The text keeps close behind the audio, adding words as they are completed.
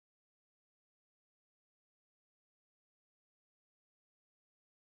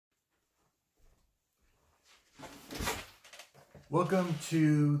Welcome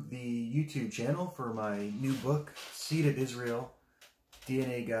to the YouTube channel for my new book, Seed of Israel,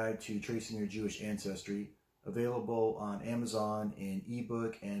 DNA Guide to Tracing Your Jewish Ancestry, available on Amazon in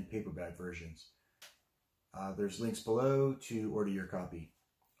ebook and paperback versions. There's links below to order your copy.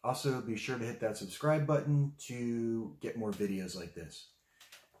 Also, be sure to hit that subscribe button to get more videos like this.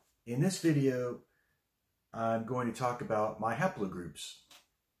 In this video, I'm going to talk about my haplogroups.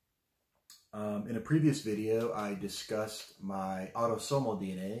 In a previous video, I discussed my autosomal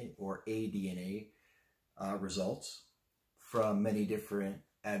DNA, or aDNA, results from many different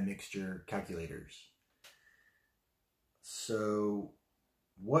admixture calculators. So,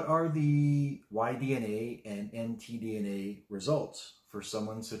 what are the yDNA and mtDNA results for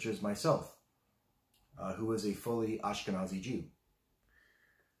someone such as myself, who is a fully Ashkenazi Jew?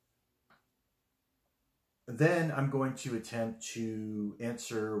 Then I'm going to attempt to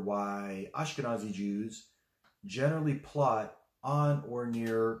answer why Ashkenazi Jews generally plot on or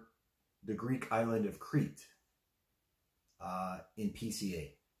near the Greek island of Crete in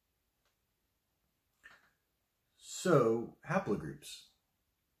PCA. So, haplogroups.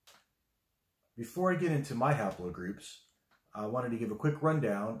 Before I get into my haplogroups, I wanted to give a quick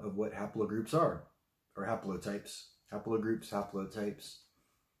rundown of what haplogroups are, or haplotypes. Haplogroups, haplotypes,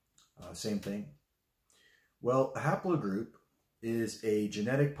 same thing. Well, a haplogroup is a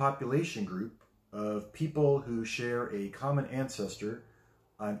genetic population group of people who share a common ancestor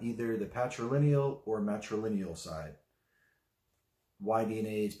on either the patrilineal or matrilineal side.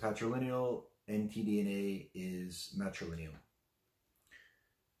 yDNA is patrilineal, mtDNA is matrilineal.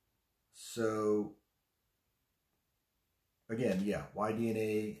 So, again, yeah,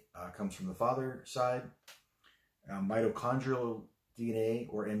 yDNA comes from the father side. Mitochondrial DNA,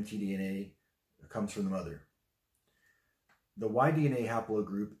 or mtDNA, comes from the mother. The yDNA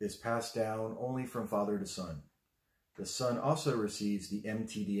haplogroup is passed down only from father to son. The son also receives the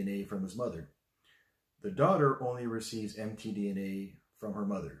mtDNA from his mother. The daughter only receives mtDNA from her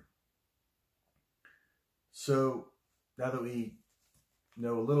mother. So, now that we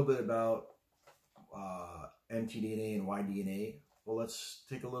know a little bit about mtDNA and yDNA, well, let's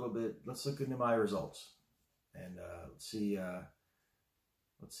look into my results, and let's see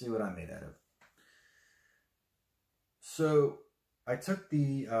what I'm made out of. So, I took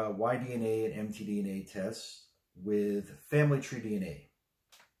the yDNA and mtDNA tests with family tree DNA.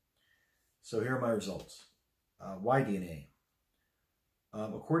 So here are my results. yDNA.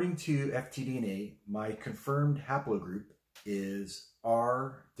 According to ftDNA, my confirmed haplogroup is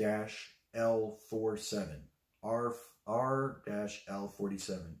R-L47.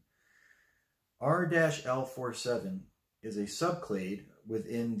 R-L47. R-L47 is a subclade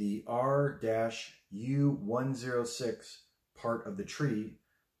within the R-U106 part of the tree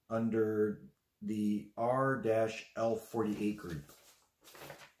under the R-L48 group.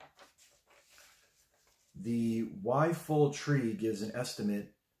 The Y-fold tree gives an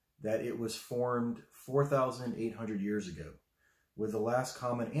estimate that it was formed 4,800 years ago, with the last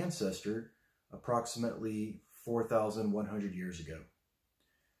common ancestor approximately 4,100 years ago.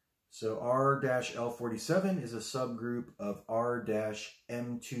 So R-L47 is a subgroup of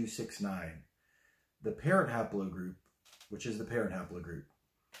R-M269, the parent haplogroup, which is the parent haplogroup.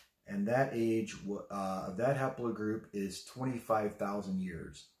 And that age of that haplogroup is 25,000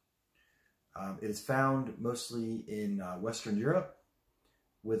 years. It is found mostly in Western Europe,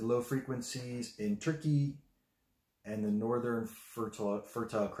 with low frequencies in Turkey and the northern Fertile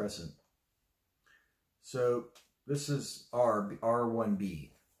Crescent. So this is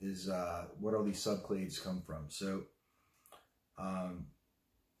R1b. Is what all these subclades come from. So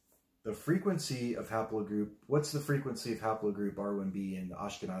the frequency of haplogroup, what's the frequency of haplogroup R1b in the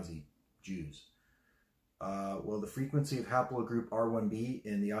Ashkenazi Jews? Well, the frequency of haplogroup R1b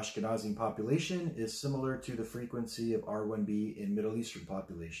in the Ashkenazi population is similar to the frequency of R1b in Middle Eastern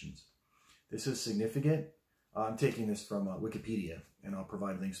populations. This is significant. I'm taking this from Wikipedia, and I'll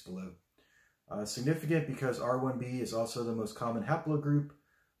provide links below. Significant because R1b is also the most common haplogroup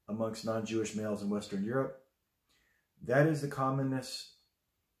amongst non-Jewish males in Western Europe. That is the commonness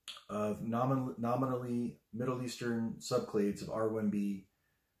of nominally Middle Eastern subclades of R1b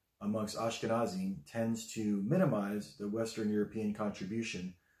amongst Ashkenazi tends to minimize the Western European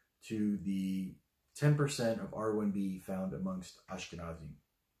contribution to the 10% of R1b found amongst Ashkenazi.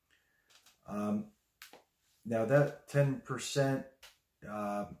 Now that 10%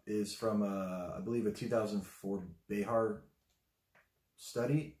 is from, I believe, a 2004 Behar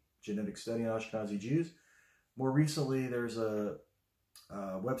study, genetic study on Ashkenazi Jews. More recently, there's a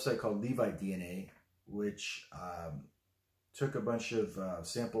website called Levite DNA, which took a bunch of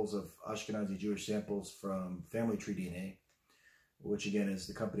samples of Ashkenazi Jewish samples from family tree DNA which again is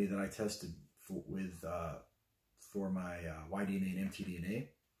the company that I tested for my Y-DNA and mtDNA.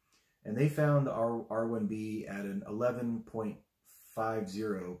 And they found R1B at an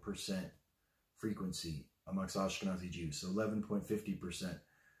 11.50% frequency amongst Ashkenazi Jews. So 11.50%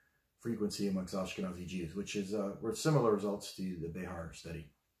 frequency amongst Ashkenazi Jews, which is were similar results to the Behar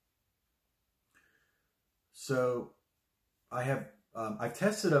study. So I've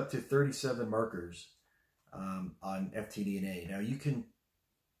tested up to 37 markers on mtDNA. Now you can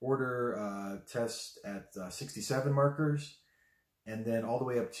order tests at 67 markers and then all the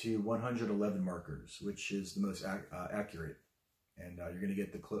way up to 111 markers, which is the most accurate. And you're going to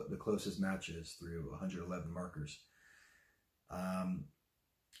get the closest matches through 111 markers.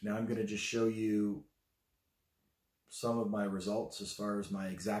 Now I'm going to just show you some of my results as far as my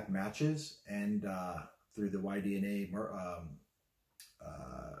exact matches and through the Y-DNA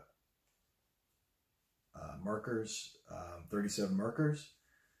markers, 37 markers.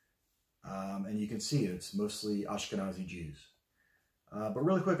 And you can see it's mostly Ashkenazi Jews. But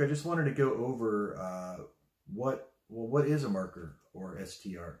really quick, I just wanted to go over what is a marker, or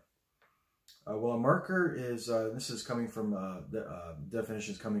STR? Well, a marker is, this is coming from, the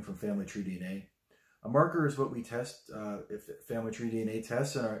definition is coming from family tree DNA. A marker is what we test, if family tree DNA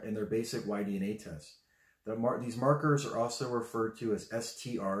tests in their basic Y-DNA tests. These markers are also referred to as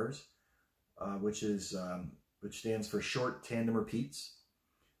STRs, which stands for short tandem repeats,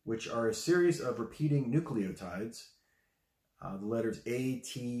 which are a series of repeating nucleotides, the letters A,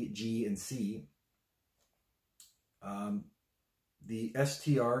 T, G, and C. The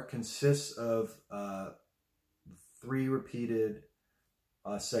STR consists of 3 repeated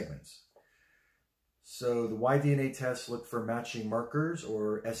segments. So the Y-DNA test looked for matching markers,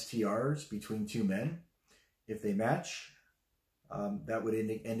 or STRs, between 2 men. If they match, that would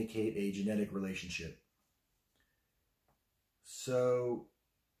indicate a genetic relationship. So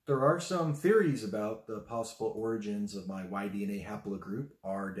there are some theories about the possible origins of my Y-DNA haplogroup,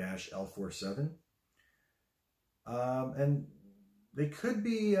 R-L47. And they could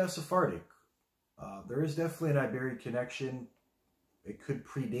be Sephardic. There is definitely an Iberian connection. It could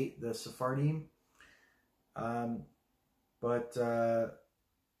predate the Sephardim. But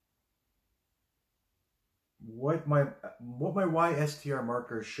what my YSTR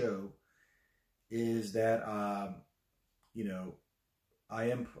markers show is that you know,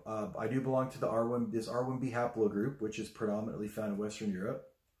 I do belong to the this R1b haplogroup, which is predominantly found in Western Europe.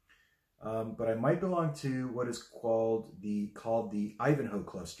 But I might belong to what is called the Ivanhoe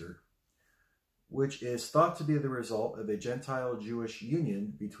cluster, which is thought to be the result of a Gentile-Jewish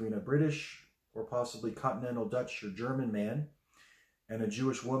union between a British or possibly continental Dutch or German man and a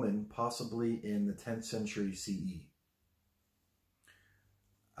Jewish woman, possibly in the 10th century CE.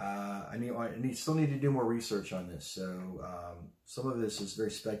 I still need to do more research on this, so some of this is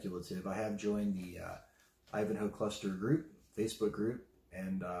very speculative. I have joined the Ivanhoe cluster group, Facebook group,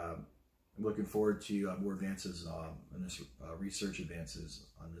 and I'm looking forward to more advances on this, research advances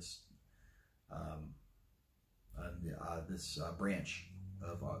on this branch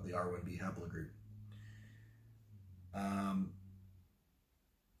of the R1b haplogroup.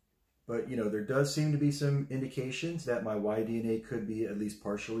 But, you know, there does seem to be some indications that my Y-DNA could be at least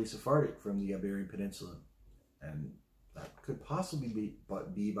partially Sephardic from the Iberian Peninsula. And that could possibly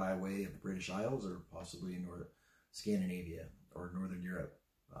be by way of the British Isles, or possibly in Scandinavia or Northern Europe,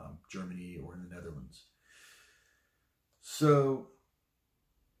 Germany, or in the Netherlands. So,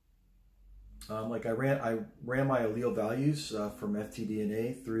 like I ran my allele values from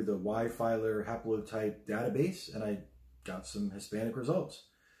mtDNA through the Y-Filer haplotype database, and I got some Hispanic results.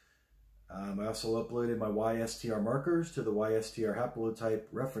 I also uploaded my YSTR markers to the YSTR haplotype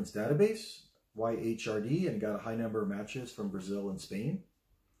reference database, YHRD, and got a high number of matches from Brazil and Spain.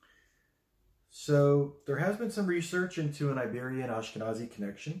 So there has been some research into an Iberian-Ashkenazi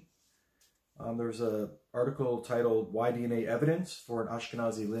connection. There's an article titled Y-DNA Evidence for an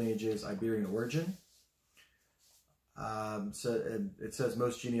Ashkenazi Lineage's Iberian Origin. So it says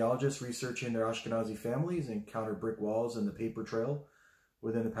most genealogists researching their Ashkenazi families encounter brick walls in the paper trail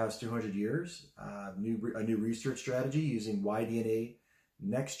within the past 200 years. A new research strategy using Y-DNA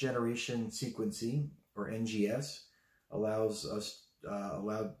next generation sequencing, or NGS, allowed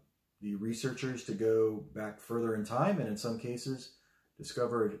the researchers to go back further in time, and in some cases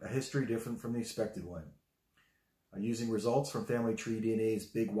discover a history different from the expected one. Using results from Family Tree DNA's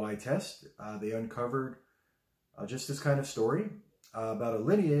Big Y test, they uncovered just this kind of story about a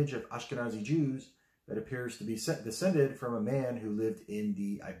lineage of Ashkenazi Jews that appears to be descended from a man who lived in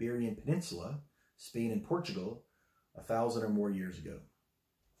the Iberian Peninsula, Spain and Portugal, 1,000 or more years ago.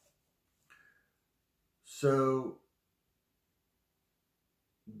 So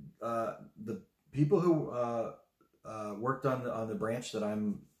the people who worked on the branch that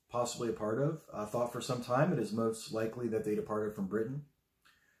I'm possibly a part of thought for some time it is most likely that they departed from Britain.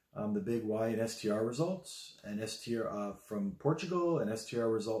 The big Y and STR results, and STR from Portugal, and STR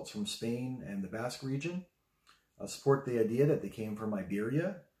results from Spain and the Basque region support the idea that they came from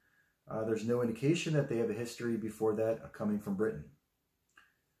Iberia. There's no indication that they have a history before that coming from Britain.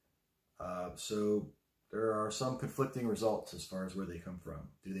 So there are some conflicting results as far as where they come from.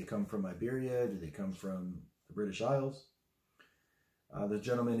 Do they come from Iberia? Do they come from the British Isles? There's a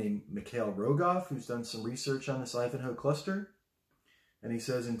gentleman named Mikhail Rogoff who's done some research on this Ivanhoe cluster. And he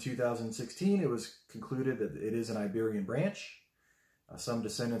says in 2016 it was concluded that it is an Iberian branch. Some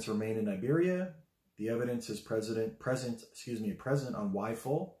descendants remain in Iberia. The evidence is present on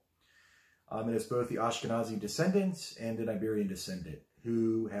YFOL. And it's both the Ashkenazi descendants and an Iberian descendant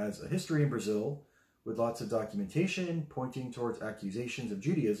who has a history in Brazil with lots of documentation pointing towards accusations of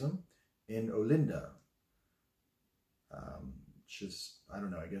Judaism in Olinda, which is, I don't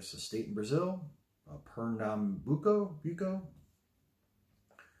know, I guess a state in Brazil, Pernambuco.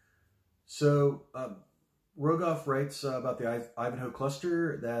 So Rogoff writes about the Ivanhoe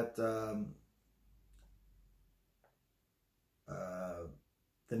cluster that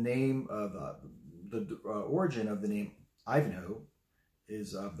the name of the origin of the name Ivanhoe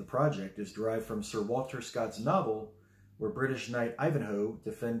is of the project is derived from Sir Walter Scott's novel where British knight Ivanhoe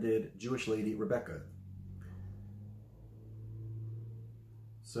defended Jewish lady Rebecca.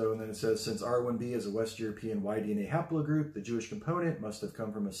 So, and then it says, since R1b is a West European Y-DNA haplogroup, the Jewish component must have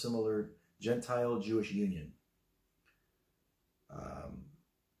come from a similar Gentile-Jewish union.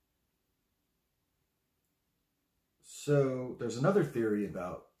 So there's another theory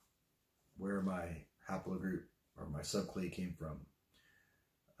about where my haplogroup or my subclade came from.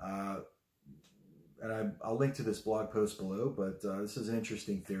 And I'll link to this blog post below, but this is an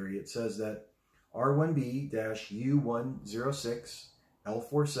interesting theory. It says that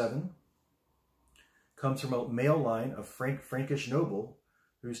R1b-U106L47 comes from a male line of Frankish noble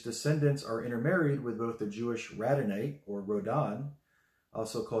whose descendants are intermarried with both the Jewish Radonite, or Rodan,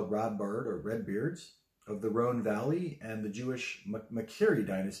 also called Radbard or Redbeards, of the Rhone Valley, and the Jewish Makiri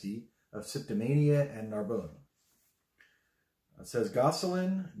dynasty of Septimania and Narbonne. It says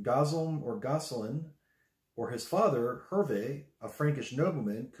Gosselin, or his father, Hervé, a Frankish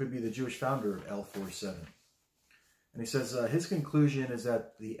nobleman, could be the Jewish founder of L47. And he says his conclusion is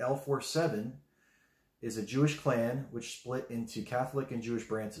that the L47 is a Jewish clan which split into Catholic and Jewish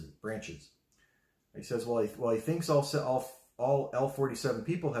branches. He says, while he thinks all L47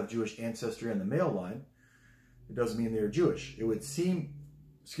 people have Jewish ancestry on the male line, it doesn't mean they're Jewish. It would seem,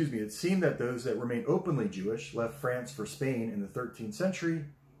 it seemed that those that remain openly Jewish left France for Spain in the 13th century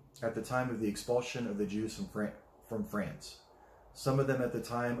at the time of the expulsion of the Jews from France. Some of them at the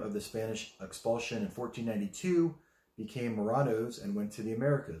time of the Spanish expulsion in 1492 became Moranos and went to the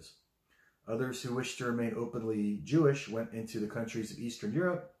Americas. Others who wished to remain openly Jewish went into the countries of Eastern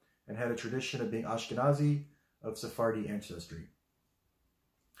Europe and had a tradition of being Ashkenazi of Sephardi ancestry.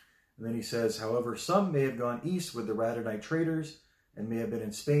 And then he says, however, some may have gone east with the Radonite traders and may have been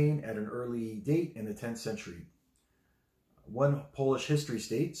in Spain at an early date in the 10th century. One Polish history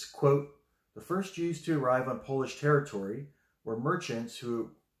states, quote, the first Jews to arrive on Polish territory were merchants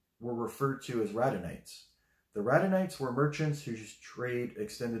who were referred to as Radonites. The Radonites were merchants whose trade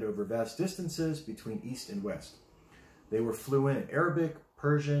extended over vast distances between East and West. They were fluent in Arabic,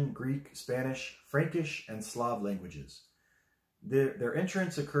 Persian, Greek, Spanish, Frankish, and Slav languages. Their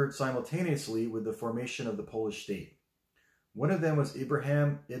entrance occurred simultaneously with the formation of the Polish state. One of them was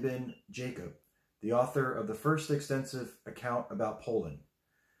Abraham ibn Jacob, the author of the first extensive account about Poland.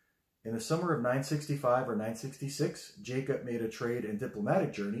 In the summer of 965 or 966, Jacob made a trade and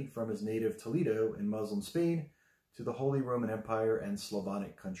diplomatic journey from his native Toledo in Muslim Spain to the Holy Roman Empire and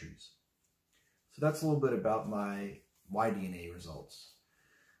Slavonic countries. So that's a little bit about my Y-DNA results.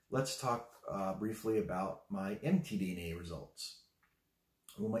 Let's talk briefly about my mtDNA results.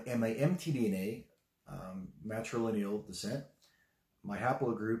 Well, my mtDNA, matrilineal descent, my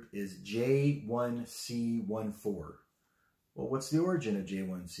haplogroup is J1C14. Well, what's the origin of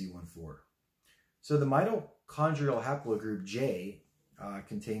J1C14? So the mitochondrial haplogroup J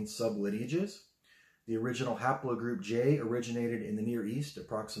contains sublineages. The original haplogroup J originated in the Near East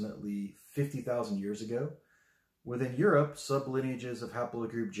approximately 50,000 years ago. Within Europe, sublineages of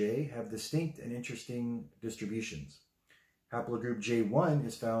haplogroup J have distinct and interesting distributions. Haplogroup J1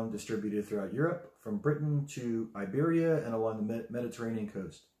 is found distributed throughout Europe, from Britain to Iberia and along the Mediterranean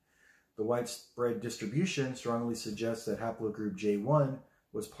coast. The widespread distribution strongly suggests that haplogroup J1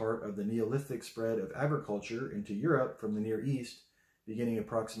 was part of the Neolithic spread of agriculture into Europe from the Near East beginning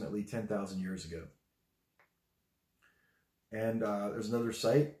approximately 10,000 years ago. And there's another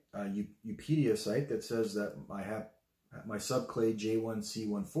site, Wikipedia site, that says that my subclade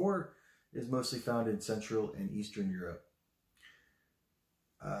J1C14 is mostly found in Central and Eastern Europe.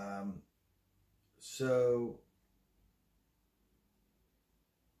 And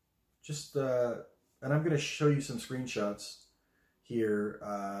I'm going to show you some screenshots here,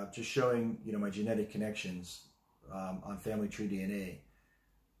 just showing, my genetic connections on family tree DNA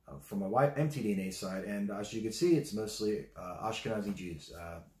from my mtDNA side. And as you can see, it's mostly Ashkenazi Jews,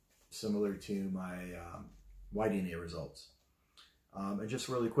 similar to my Y-DNA results. And just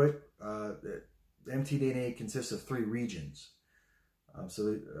really quick, the mtDNA consists of 3 regions.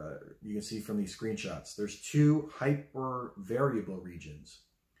 So you can see from these screenshots, there's 2 hypervariable regions,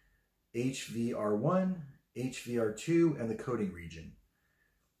 HVR1, HVR2, and the coding region.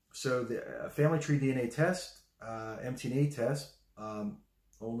 So the family tree DNA test, mtDNA test,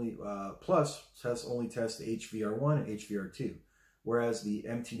 only tests the HVR1 and HVR2, whereas the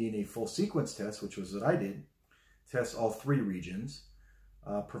mtDNA full sequence test, which was what I did, tests all 3 regions,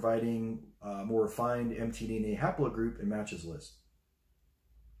 providing a more refined mtDNA haplogroup and matches list.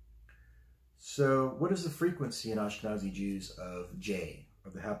 So what is the frequency in Ashkenazi Jews of J,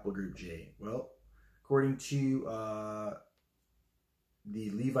 of the haplogroup J? Well, according to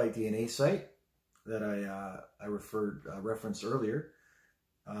the Levite DNA site that I referenced earlier,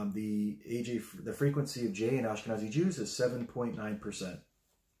 the frequency of J in Ashkenazi Jews is 7.9%.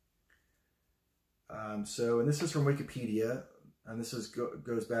 And this is from Wikipedia, and this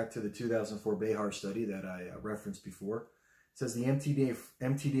goes back to the 2004 Behar study that I referenced before. It says the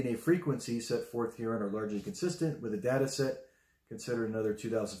mtDNA frequencies set forth herein are largely consistent with a data set considered another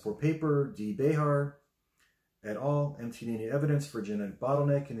 2004 paper, D. Behar et al., mtDNA evidence for genetic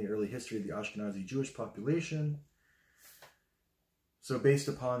bottleneck in the early history of the Ashkenazi Jewish population. So based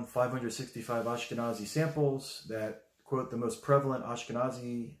upon 565 Ashkenazi samples that, quote, the most prevalent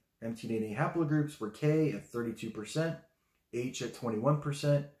Ashkenazi mtDNA haplogroups were K at 32%, H at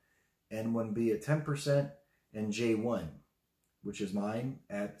 21%, N1B at 10%, and J1, which is mine,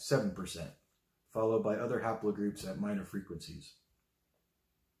 at 7%, followed by other haplogroups at minor frequencies.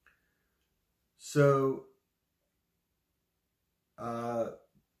 So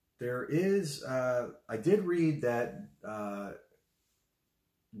there is, I did read that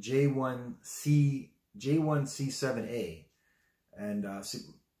J1C7A, and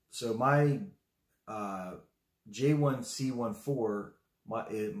so my J1C14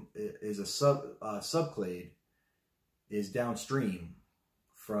 is a subclade, is downstream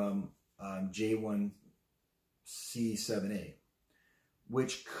from J1C7A,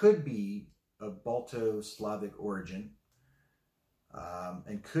 which could be of Balto-Slavic origin,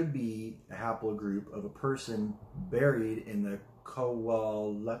 and could be a haplogroup of a person buried in the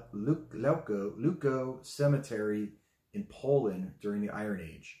Kowaluko cemetery in Poland during the Iron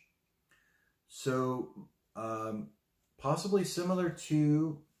Age. So possibly similar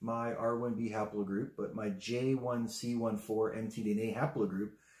to my R1b haplogroup, but my J1C14 mtDNA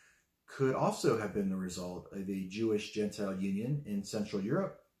haplogroup could also have been the result of a Jewish-Gentile union in Central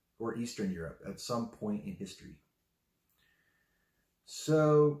Europe or Eastern Europe at some point in history.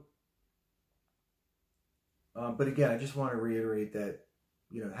 So, but again, I just want to reiterate that,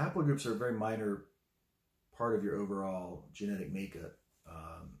 haplogroups are a very minor part of your overall genetic makeup.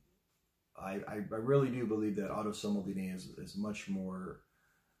 I really do believe that autosomal DNA is much more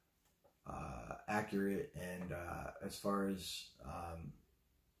accurate, and as far as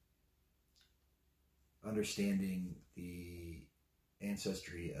understanding the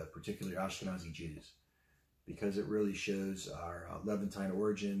ancestry of particularly Ashkenazi Jews, because it really shows our Levantine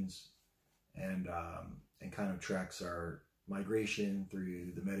origins and kind of tracks our migration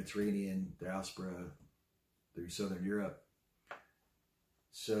through the Mediterranean diaspora, through Southern Europe.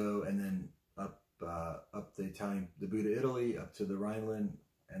 So, and then up the Buda Italy, up to the Rhineland,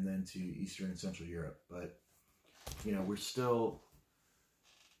 and then to Eastern and Central Europe. But, we're still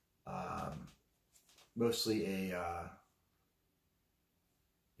mostly a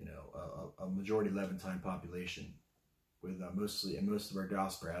majority Levantine population, with most of our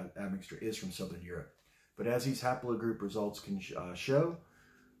diaspora admixture is from Southern Europe. But as these haplogroup results can show,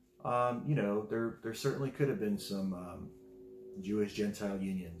 there certainly could have been some Jewish-Gentile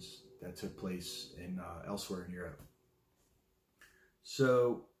unions that took place in elsewhere in Europe.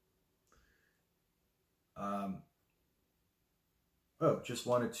 So, just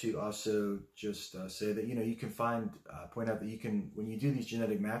wanted to also just say that, you can point out that you can, when you do these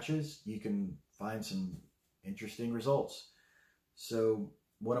genetic matches, you can find some interesting results. So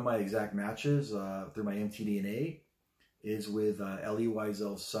one of my exact matches through my mtDNA is with Elie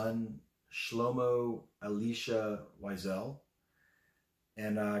Wiesel's son, Shlomo Elisha Wiesel,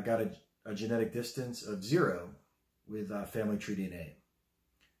 and got a genetic distance of 0 with family tree DNA.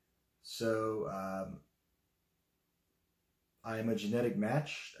 So I am a genetic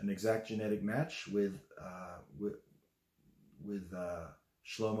match, an exact genetic match with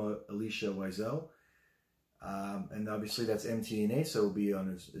Shlomo Elisha Wiesel. And obviously that's mtDNA, so it'll be on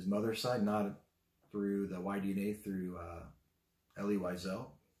his mother's side, not through the Y-DNA through Elie Wiesel.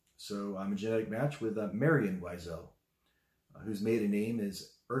 So I'm a genetic match with Marion Wiesel, whose maiden name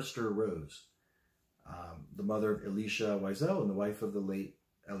is Erster Rose, the mother of Elisha Wiesel and the wife of the late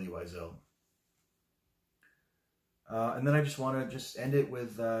Elie Wiesel. And then I just want to just end it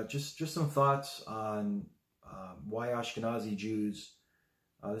with just some thoughts on why Ashkenazi Jews,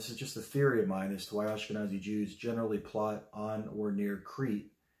 this is just a theory of mine as to why Ashkenazi Jews generally plot on or near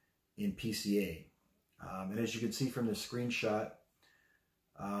Crete in PCA. And as you can see from the screenshot,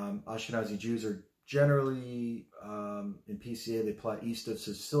 Ashkenazi Jews are generally, in PCA, they plot east of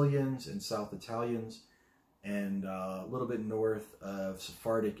Sicilians and south Italians, and a little bit north of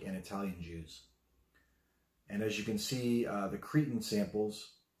Sephardic and Italian Jews. And as you can see, the Cretan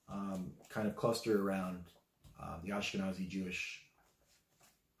samples kind of cluster around the Ashkenazi Jewish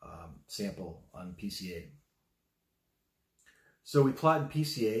sample on PCA. So we plot in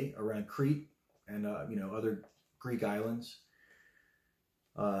PCA around Crete and other Greek islands.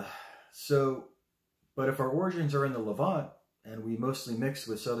 But if our origins are in the Levant and we mostly mix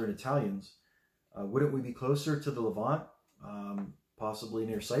with Southern Italians, wouldn't we be closer to the Levant, possibly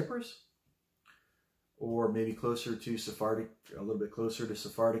near Cyprus? Or maybe closer to Sephardic, a little bit closer to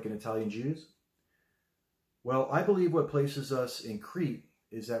Sephardic and Italian Jews? Well, I believe what places us in Crete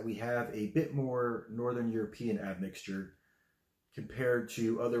is that we have a bit more Northern European admixture compared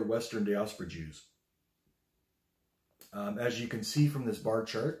to other Western diaspora Jews. As you can see from this bar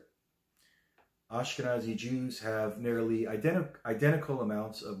chart, Ashkenazi Jews have nearly identical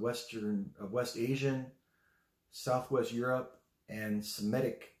amounts of West Asian, Southwest Europe, and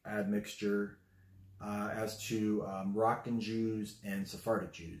Semitic admixture as to Moroccan Jews and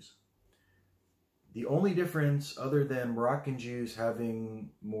Sephardic Jews. The only difference, other than Moroccan Jews having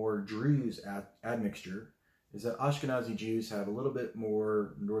more Druze admixture, is that Ashkenazi Jews have a little bit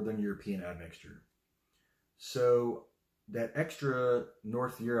more Northern European admixture. So that extra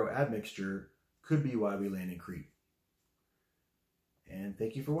North Euro admixture could be why we land in Crete. And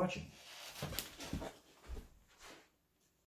thank you for watching.